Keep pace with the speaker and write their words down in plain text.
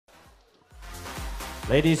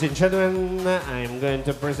Ladies and gentlemen, I'm going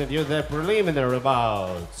to present you the preliminary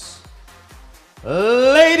bouts.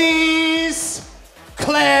 Ladies,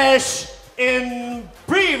 clash in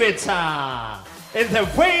Privita in the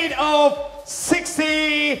weight of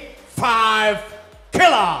 65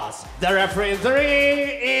 kilos. The referee in the ring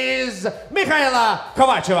is Veronika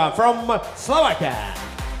Cmarova from Slovakia.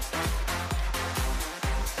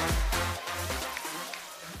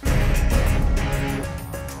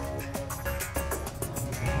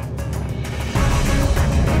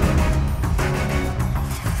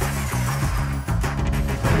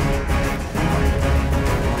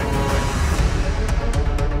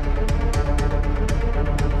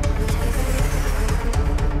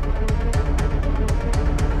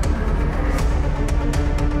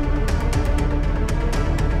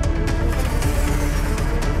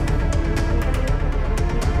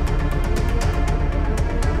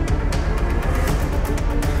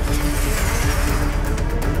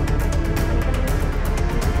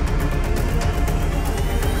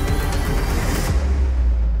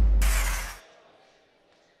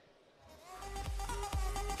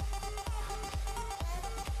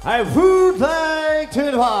 I would like to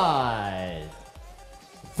invite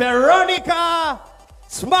Veronika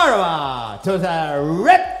Cmarova to the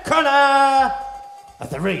red corner of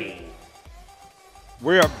the ring.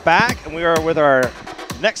 We are back, and we are with our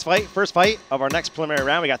next fight, first fight of our next preliminary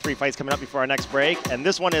round. We got 3 fights coming up before our next break, and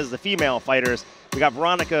this one is the female fighters. We got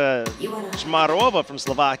Veronika Cmarova from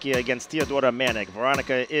Slovakia against Teodora Manic.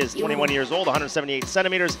 Veronika is 21 years old, 178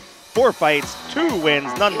 centimeters, 4 fights, 2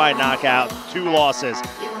 wins, none by knockout, 2 losses.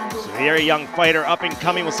 So a very young fighter, up and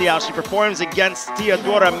coming. We'll see how she performs against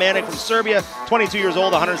Teodora Manic from Serbia, 22 years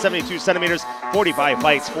old, 172 centimeters, 45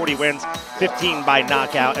 fights, 40 wins, 15 by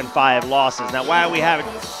knockout, and 5 losses. Now, while we have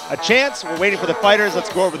a chance, we're waiting for the fighters.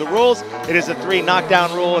 Let's go over the rules. It is a 3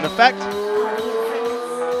 knockdown rule in effect.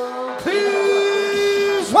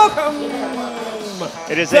 Please welcome.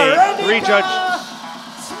 It is a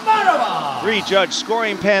 3-judge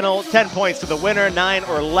scoring panel, 10 points to the winner, 9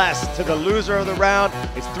 or less to the loser of the round.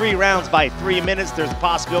 It's 3 rounds by 3 minutes. There's a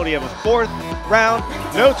possibility of a 4th round.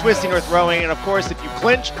 No twisting or throwing. And of course, if you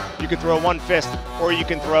clinch, you can throw 1 fist or you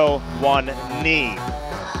can throw 1 knee.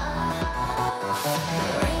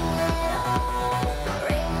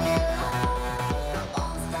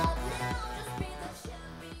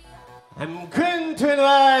 I'm going to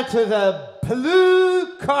invite to the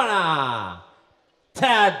blue corner,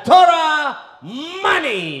 Teodora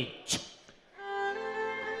Manic.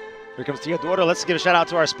 Here comes Teodora. Let's give a shout out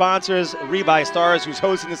to our sponsors, Rebuy Stars, who's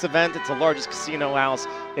hosting this event. It's the largest casino house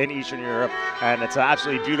in Eastern Europe, and it's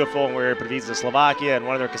absolutely beautiful. And we're in Privita, Slovakia, in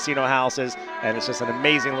one of their casino houses, and it's just an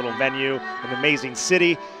amazing little venue, an amazing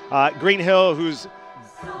city. Green Hill, who's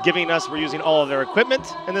giving us, we're using all of their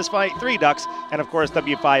equipment in this fight, 3 Ducks, and of course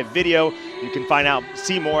W5 Video. You can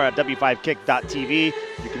see more at W5Kick.tv.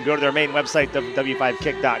 You can go to their main website,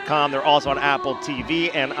 W5Kick.com. They're also on Apple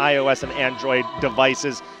TV and iOS and Android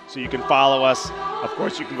devices, so you can follow us. Of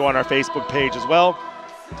course, you can go on our Facebook page as well.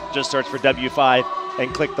 Just search for W5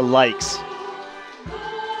 and click the likes.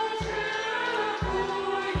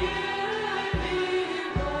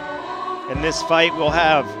 In this fight, we'll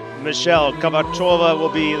have Veronika Cmarova will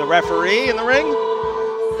be the referee in the ring.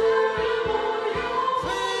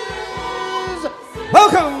 Please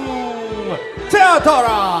welcome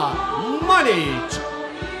Teodora Manic.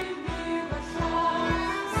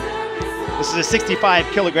 This is a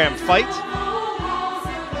 65-kilogram fight.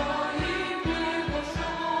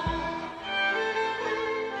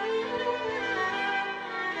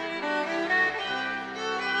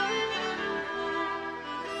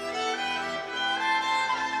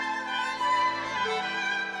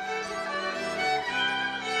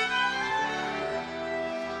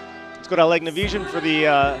 Go to Legnavision for the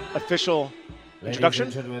official introduction.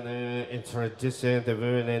 Ladies and gentlemen, introducing the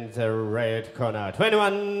woman in the red corner.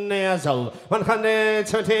 21 years old,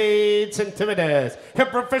 178 centimeters. Her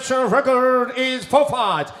professional record is 4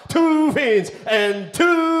 fights, 2 wins, and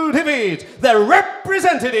 2 defeats. The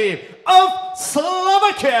representative of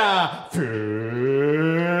Slovakia, Veronika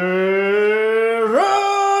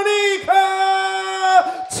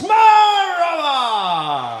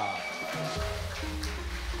Cmarova.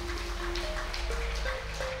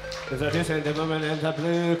 Introducing the woman in the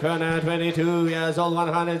blue corner, 22 years old,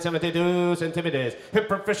 172 centimeters. Her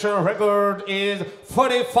professional record is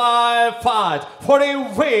 45 fights, 40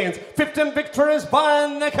 wins, 15 victories by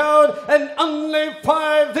knockout, and only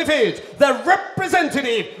 5 defeats. The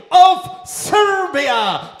representative of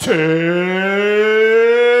Serbia, Teodora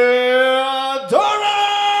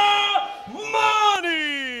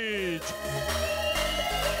Manic.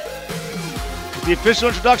 The official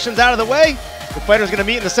introduction's out of the way. The fighters are going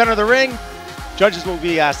to meet in the center of the ring. Judges will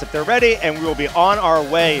be asked if they're ready, and we will be on our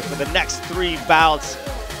way for the next 3 bouts.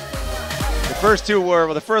 The first 2 were,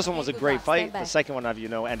 well, the first one was a great fight. The second one, you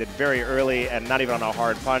know, ended very early and not even on a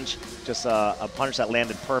hard punch, just a punch that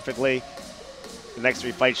landed perfectly. The next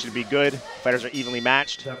 3 fights should be good. Fighters are evenly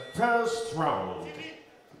matched. The first round.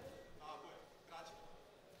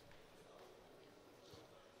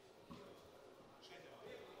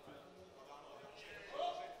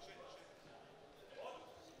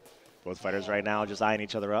 Both fighters right now just eyeing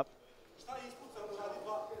each other up.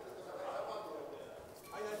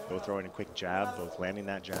 Both throwing a quick jab, both landing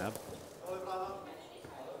that jab.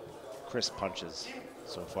 Crisp punches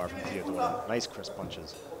so far from Teodora. Nice crisp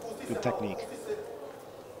punches. Good technique.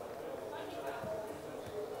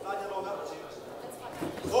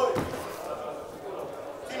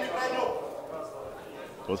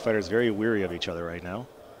 Both fighters very weary of each other right now.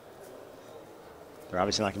 They're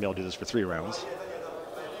obviously not going to be able to do this for 3 rounds.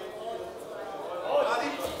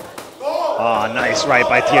 Oh, nice right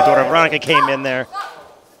by Teodora. Veronika came in there.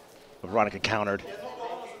 But Veronika countered.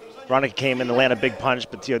 Veronika came in to land a big punch,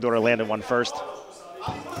 but Teodora landed one first.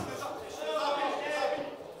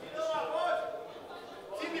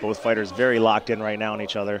 Both fighters very locked in right now on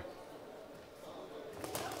each other.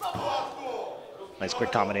 Nice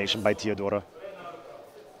quick combination by Teodora.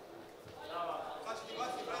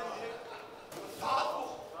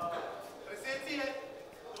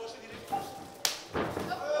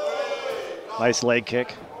 Nice leg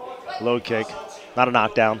kick, low kick, not a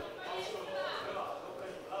knockdown.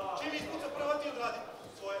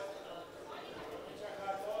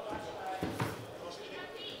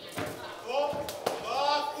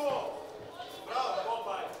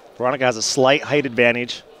 Veronika has a slight height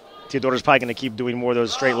advantage. Teodora's probably going to keep doing more of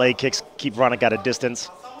those straight leg kicks, keep Veronika at a distance.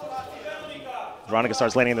 Veronika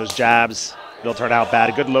starts landing those jabs. They'll turn out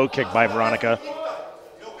bad. A good low kick by Veronika.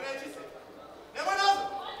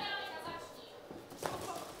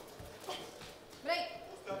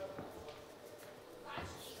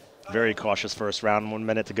 Very cautious first round, 1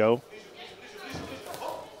 minute to go.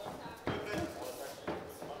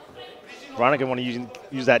 Veronika want to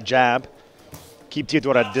use that jab, keep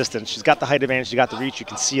Teodora at distance. She's got the height advantage, she got the reach, you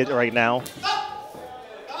can see it right now.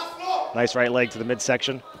 Nice right leg to the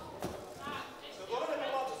midsection.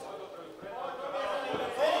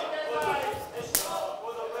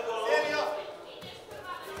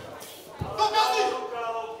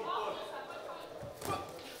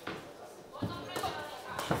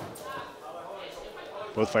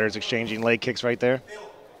 Both fighters exchanging leg kicks right there.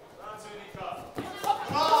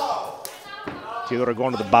 Teodora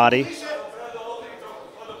going to the body.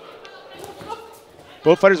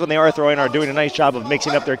 Both fighters, when they are throwing, are doing a nice job of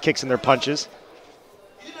mixing up their kicks and their punches.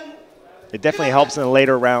 It definitely helps in the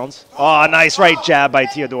later rounds. Oh, nice right jab by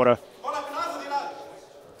Teodora.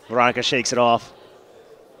 Veronika shakes it off.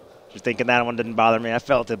 Just thinking that one didn't bother me. I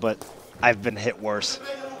felt it, but I've been hit worse.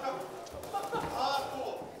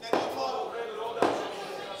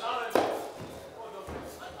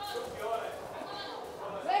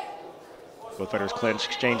 Both fighters clinch,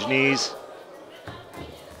 exchange knees.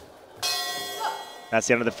 That's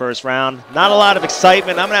the end of the first round. Not a lot of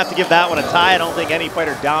excitement. I'm going to have to give that one a tie. I don't think any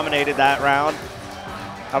fighter dominated that round.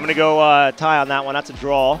 I'm going to go tie on that one. That's a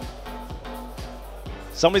draw.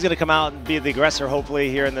 Somebody's going to come out and be the aggressor,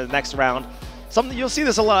 hopefully, here in the next round. You'll see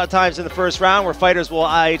this a lot of times in the first round where fighters will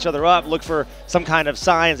eye each other up, look for some kind of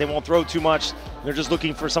signs. They won't throw too much. They're just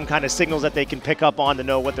looking for some kind of signals that they can pick up on to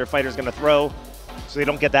know what their fighter's going to throw, so they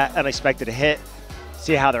don't get that unexpected hit.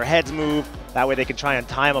 See how their heads move. That way they can try and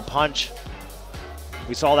time a punch.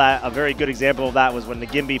 We saw that, a very good example of that was when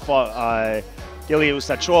Nagimbi fought Ilya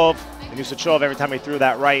Usachov. And Usachov, every time he threw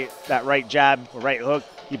that right jab or right hook,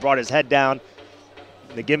 he brought his head down.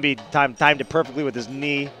 Nagimbi timed it perfectly with his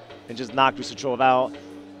knee and just knocked Usachov out.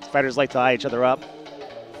 Fighters like to eye each other up.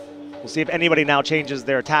 We'll see if anybody now changes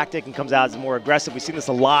their tactic and comes out as more aggressive. We've seen this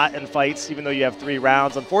a lot in fights, even though you have 3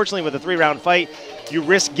 rounds. Unfortunately, with a 3-round fight, you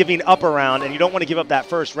risk giving up a round, and you don't want to give up that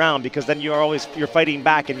first round because then you're fighting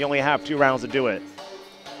back and you only have 2 rounds to do it.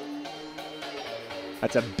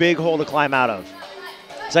 That's a big hole to climb out of.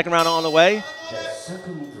 Second round on the way. The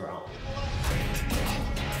second round.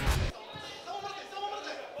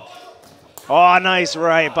 Oh, nice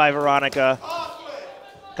right by Veronika.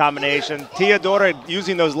 Combination. Teodora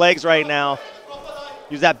using those legs right now.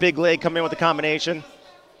 Use that big leg, come in with the combination.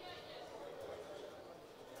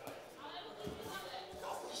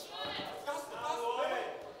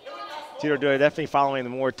 Teodora definitely following the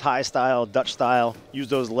more Thai style, Dutch style. Use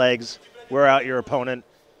those legs, wear out your opponent.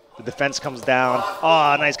 The defense comes down.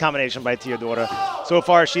 Oh, nice combination by Teodora. So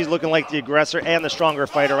far, she's looking like the aggressor and the stronger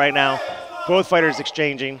fighter right now. Both fighters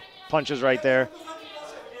exchanging punches right there.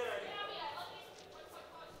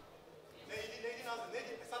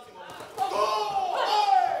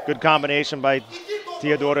 Good combination by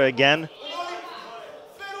Teodora again.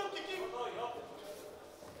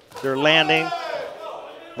 They're landing.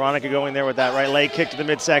 Veronika going there with that right leg kick to the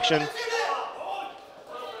midsection.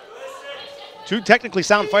 Two technically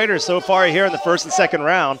sound fighters so far here in the first and second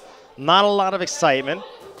round. Not a lot of excitement.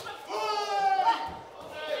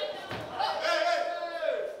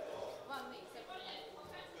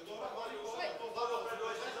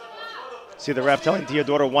 See the ref telling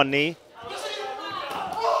Teodora one knee.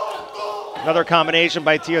 Another combination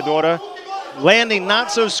by Teodora. Landing not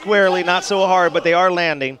so squarely, not so hard, but they are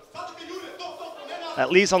landing.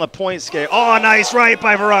 At least on the point scale. Oh, nice right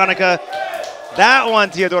by Veronika. That one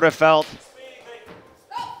Teodora felt.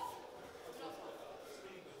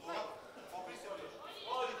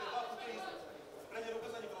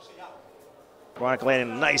 Veronika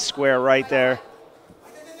landing a nice square right there.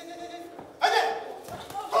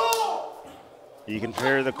 You can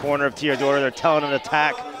hear the corner of Teodora. They're telling him to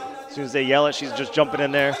attack. As soon as they yell it, she's just jumping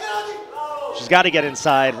in there. She's got to get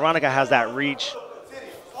inside. Veronika has that reach.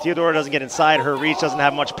 Teodora doesn't get inside. Her reach doesn't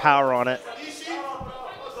have much power on it.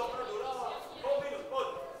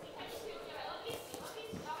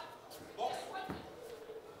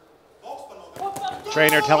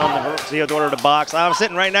 Trainer telling Teodora to box. I'm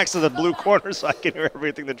sitting right next to the blue corner, so I can hear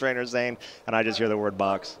everything the trainer's saying, and I just hear the word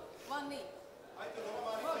box.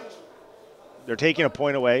 They're taking a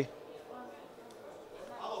point away.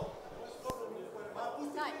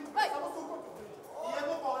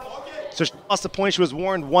 So she lost the point. She was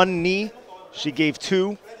warned one knee. She gave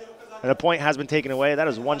two, and a point has been taken away. That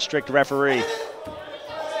is one strict referee.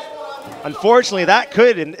 Unfortunately, that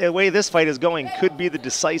could, in the way this fight is going, could be the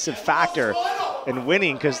decisive factor in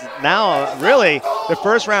winning, because now, really, the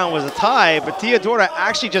first round was a tie, but Teodora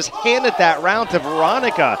actually just handed that round to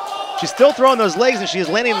Veronika. She's still throwing those legs, and she's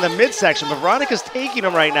landing in the midsection, but Veronika's taking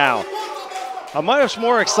them right now. A much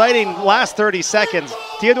more exciting last 30 seconds.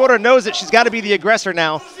 Teodora knows that she's got to be the aggressor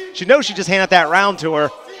now. She knows she just handed that round to her.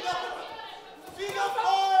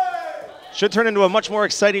 Should turn into a much more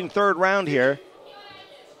exciting third round here.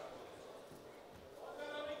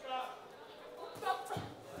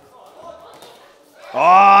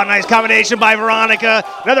 Oh, nice combination by Veronika.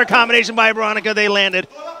 Another combination by Veronika. They landed.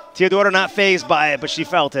 Teodora not fazed by it, but she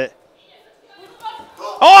felt it.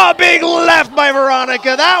 Oh, big left by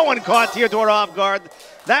Veronika. That one caught Teodora off guard.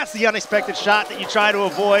 That's the unexpected shot that you try to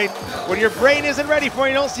avoid. When your brain isn't ready for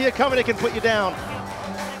it, you don't see it coming, it can put you down.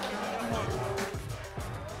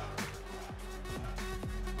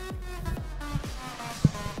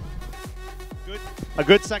 A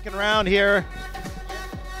good second round here.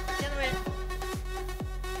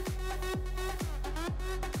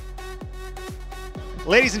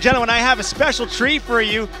 Ladies and gentlemen, I have a special treat for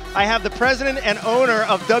you. I have the president and owner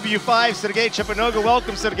of W5, Sergey Chepanoga.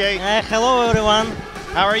 Welcome, Sergey. Hello, everyone.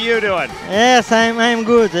 How are you doing? Yes, I'm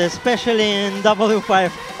good, especially in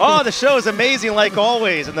W5. Oh, the show is amazing, like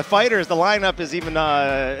always, and the fighters, the lineup is even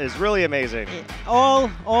is really amazing. All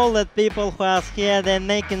the people who are here, they're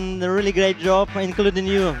making a really great job, including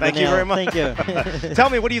you. Thank you very much. Thank you. Tell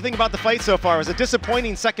me, what do you think about the fight so far? It was a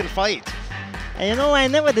disappointing second fight. You know, I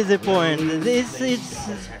never disappoint.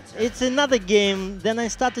 It's another game. Then I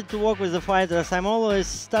started to work with the fighters. I'm always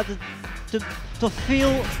started to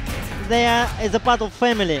feel they are as a part of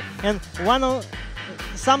family. And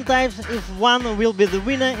sometimes if one will be the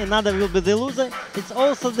winner, another will be the loser, it's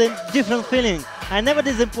also the different feeling. I never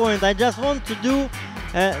disappoint. I just want to do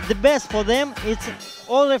the best for them. It's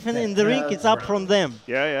all in the ring. It's up from them.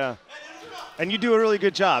 Yeah, yeah. And you do a really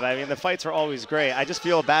good job. I mean, the fights are always great. I just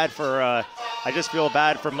feel bad for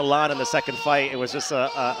Milan in the second fight. It was just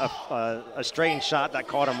a strange shot that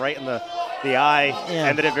caught him right in the eye. Yeah.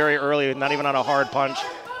 Ended it very early, not even on a hard punch.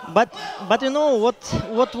 But you know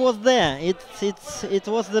what was there? It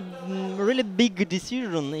was the really big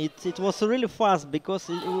decision. It was really fast because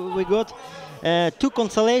we got two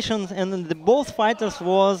consolations, and both fighters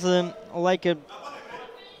was like a,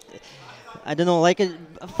 I don't know, like a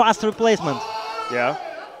fast replacement. Yeah.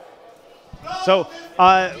 So,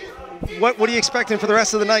 what are you expecting for the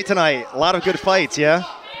rest of the night tonight? A lot of good fights, yeah?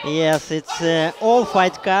 Yes, it's all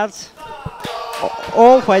fight cards.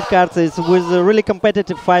 All fight cards is with really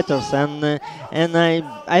competitive fighters, and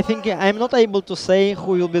I think I'm not able to say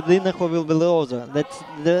who will be the winner, who will be the loser.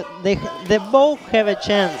 They both have a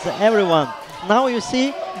chance, everyone. now you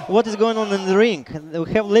see what is going on in the ring.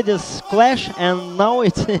 We have ladies clash, and now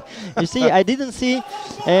it's you see, I didn't see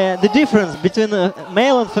the difference between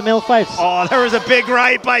male and female fights. Oh, there was a big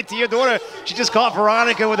right by Teodora. She just caught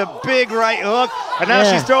Veronika with a big right hook, and now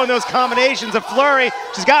she's throwing those combinations of flurry.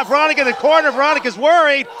 She's got Veronika in the corner. Veronica's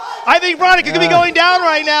worried. I think Veronika could be going down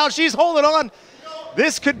right now. She's holding on.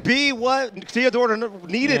 This could be what Teodora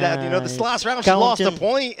needed at, this last round. She lost a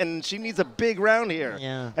point, and she needs a big round here.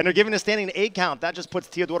 Yeah. And they're giving a standing 8 count. That just puts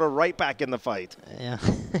Teodora right back in the fight. Yeah.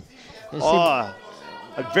 Oh,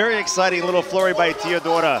 a very exciting little flurry by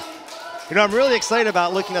Teodora. I'm really excited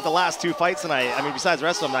about looking at the last 2 fights tonight. I mean, besides the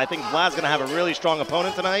rest of them, I think Vlad's going to have a really strong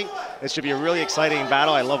opponent tonight. It should be a really exciting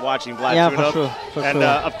battle. I love watching Vlad tune up. For and sure.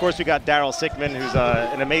 Of course, we got Daryl Sickman, who's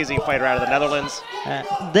an amazing fighter out of the Netherlands.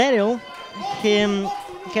 Daryl, he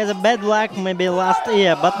has a bad luck maybe last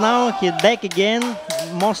year, but now he's back again,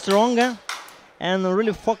 more stronger, and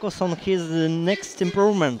really focus on his next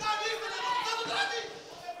improvement.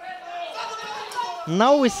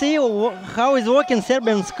 Now we see how is working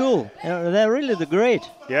Serbian school. They're really great.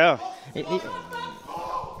 Yeah.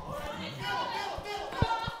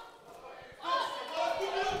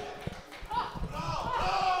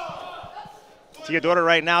 Teodora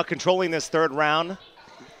right now controlling this 3rd round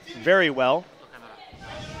very well.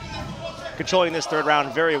 Controlling this 3rd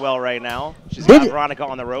round very well right now. She's got Veronika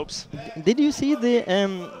on the ropes. Did you see the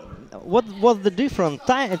what was the difference?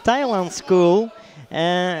 Thailand school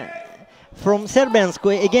from Serbian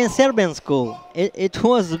school against Serbian school. It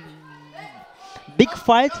was a big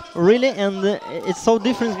fight, really, and it's so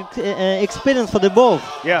different experience for the both.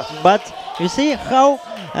 Yeah. But you see how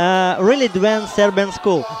really advanced Serbian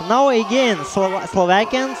school. Now again,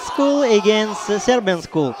 Slovakian school against Serbian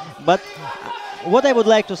school. But what I would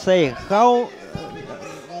like to say, how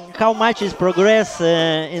much is progress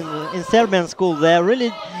in Serbian school. They are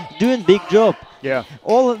really doing big job. Yeah.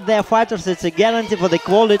 All their fighters, it's a guarantee for the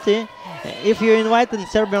quality. If you invite in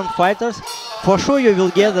Serbian fighters, for sure you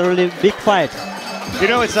will get a really big fight.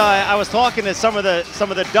 It's I was talking to some of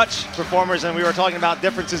the Dutch performers, and we were talking about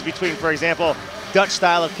differences between, for example, Dutch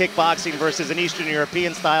style of kickboxing versus an Eastern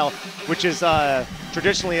European style, which is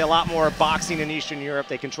traditionally a lot more boxing in Eastern Europe.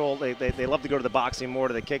 They love to go to the boxing more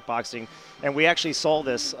to the kickboxing, and we actually saw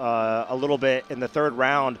this a little bit in the 3rd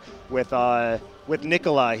round with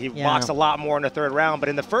Nikola. He boxed a lot more in the 3rd round, but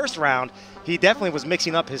in the 1st round, he definitely was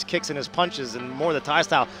mixing up his kicks and his punches and more the Thai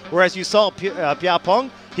style. Whereas you saw Pia Pong,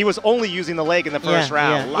 he was only using the leg in the 1st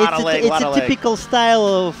round. A lot of leg, It's a typical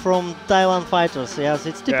style from Thailand fighters. Yes,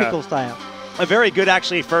 it's typical style. A very good,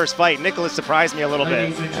 actually, first fight. Nicholas surprised me a little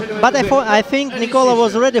bit. But I think Nikola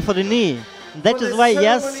was ready for the knee. That is why,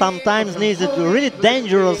 yes, sometimes needs really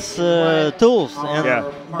dangerous tools.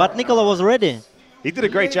 But Nikola was ready. He did a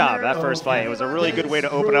great job that first fight. It was a really good way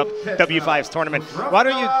to open up W5's tournament. Why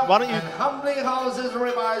don't you? Humbling Houses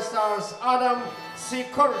Ribeye Stars Adam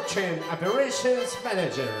Sikorchin, Operations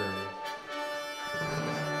Manager.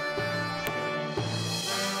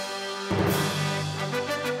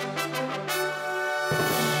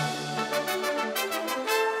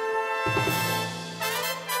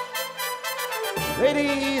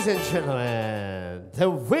 Ladies and gentlemen, the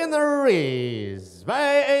winner is by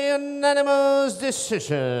a unanimous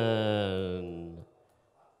decision.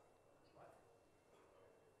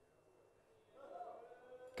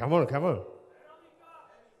 Come on, come on.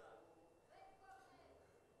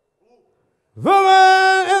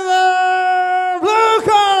 Woman in